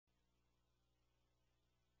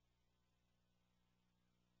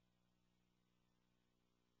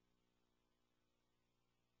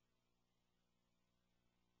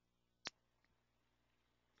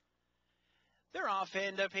They're off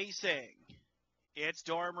into pacing. It's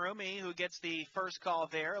Dorm Roomy who gets the first call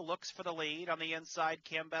there, looks for the lead on the inside,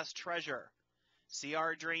 Cambest Treasure.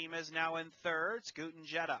 CR Dream is now in third. Scootin'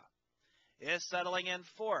 Jetta is settling in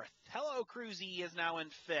fourth. Hello Cruzy is now in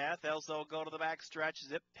fifth. Also go to the back stretch.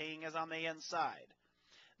 Zip Ping is on the inside.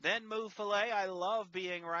 Then Move Filet, I Love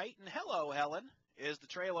Being Right, and Hello Helen is the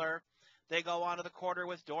trailer. They go on to the quarter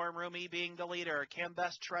with Dorm Roomy being the leader.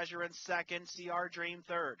 Cambest Treasure in second. CR Dream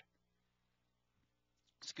third.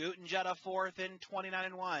 Scootin' Jetta fourth in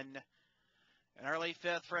 29-1. An early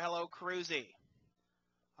fifth for Hello Cruzy.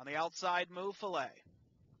 On the outside, Move Filet.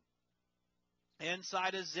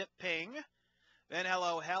 Inside is Zip Ping. Then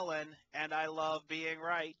Hello Helen and I Love Being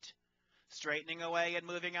Right. Straightening away and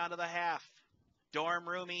moving on to the half. Dorm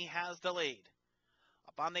Roomy has the lead.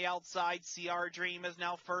 Up on the outside, CR Dream is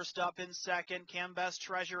now first up in second. Cambest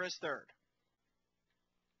Treasure is third.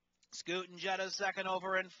 Scootin' Jetta second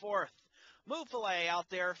over in fourth. Move Filet out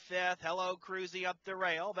there fifth. Hello Cruzy up the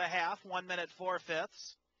rail. The half, 1 minute 4/5.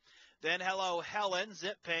 Then Hello Helen,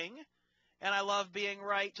 Zip Ping. And I Love Being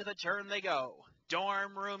Right to the turn they go.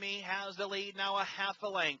 Dorm Roomy has the lead now a half a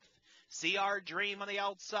length. CR Dream on the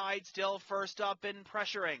outside still first up in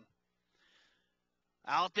pressuring.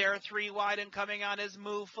 Out there 3 wide and coming on is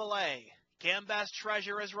Move Filet. Cambest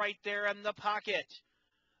Treasure is right there in the pocket.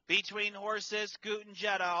 Between horses, Scootin'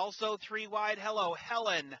 Jetta. Also 3 wide, Hello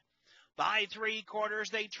Helen. By 3/4,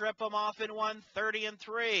 they trip them off in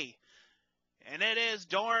 1:30-3. And it is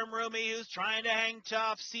Dorm Roomy who's trying to hang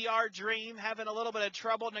tough. CR Dream having a little bit of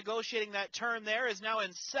trouble negotiating that turn there is now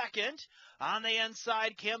in second. On the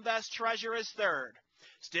inside, Cambest Treasure is third.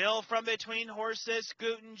 Still from between horses,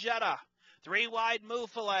 Scootin' Jetta. 3 wide,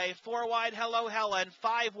 Move Filet. 4 wide, Hello Helen.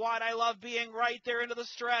 5 wide, I Love Being Right there into the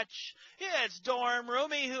stretch. It's Dorm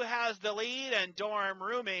Roomy who has the lead, and Dorm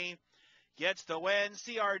Roomy gets the win.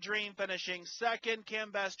 CR Dream finishing second.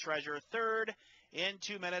 Cambest Treasure third in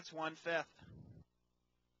 2 minutes 1/5.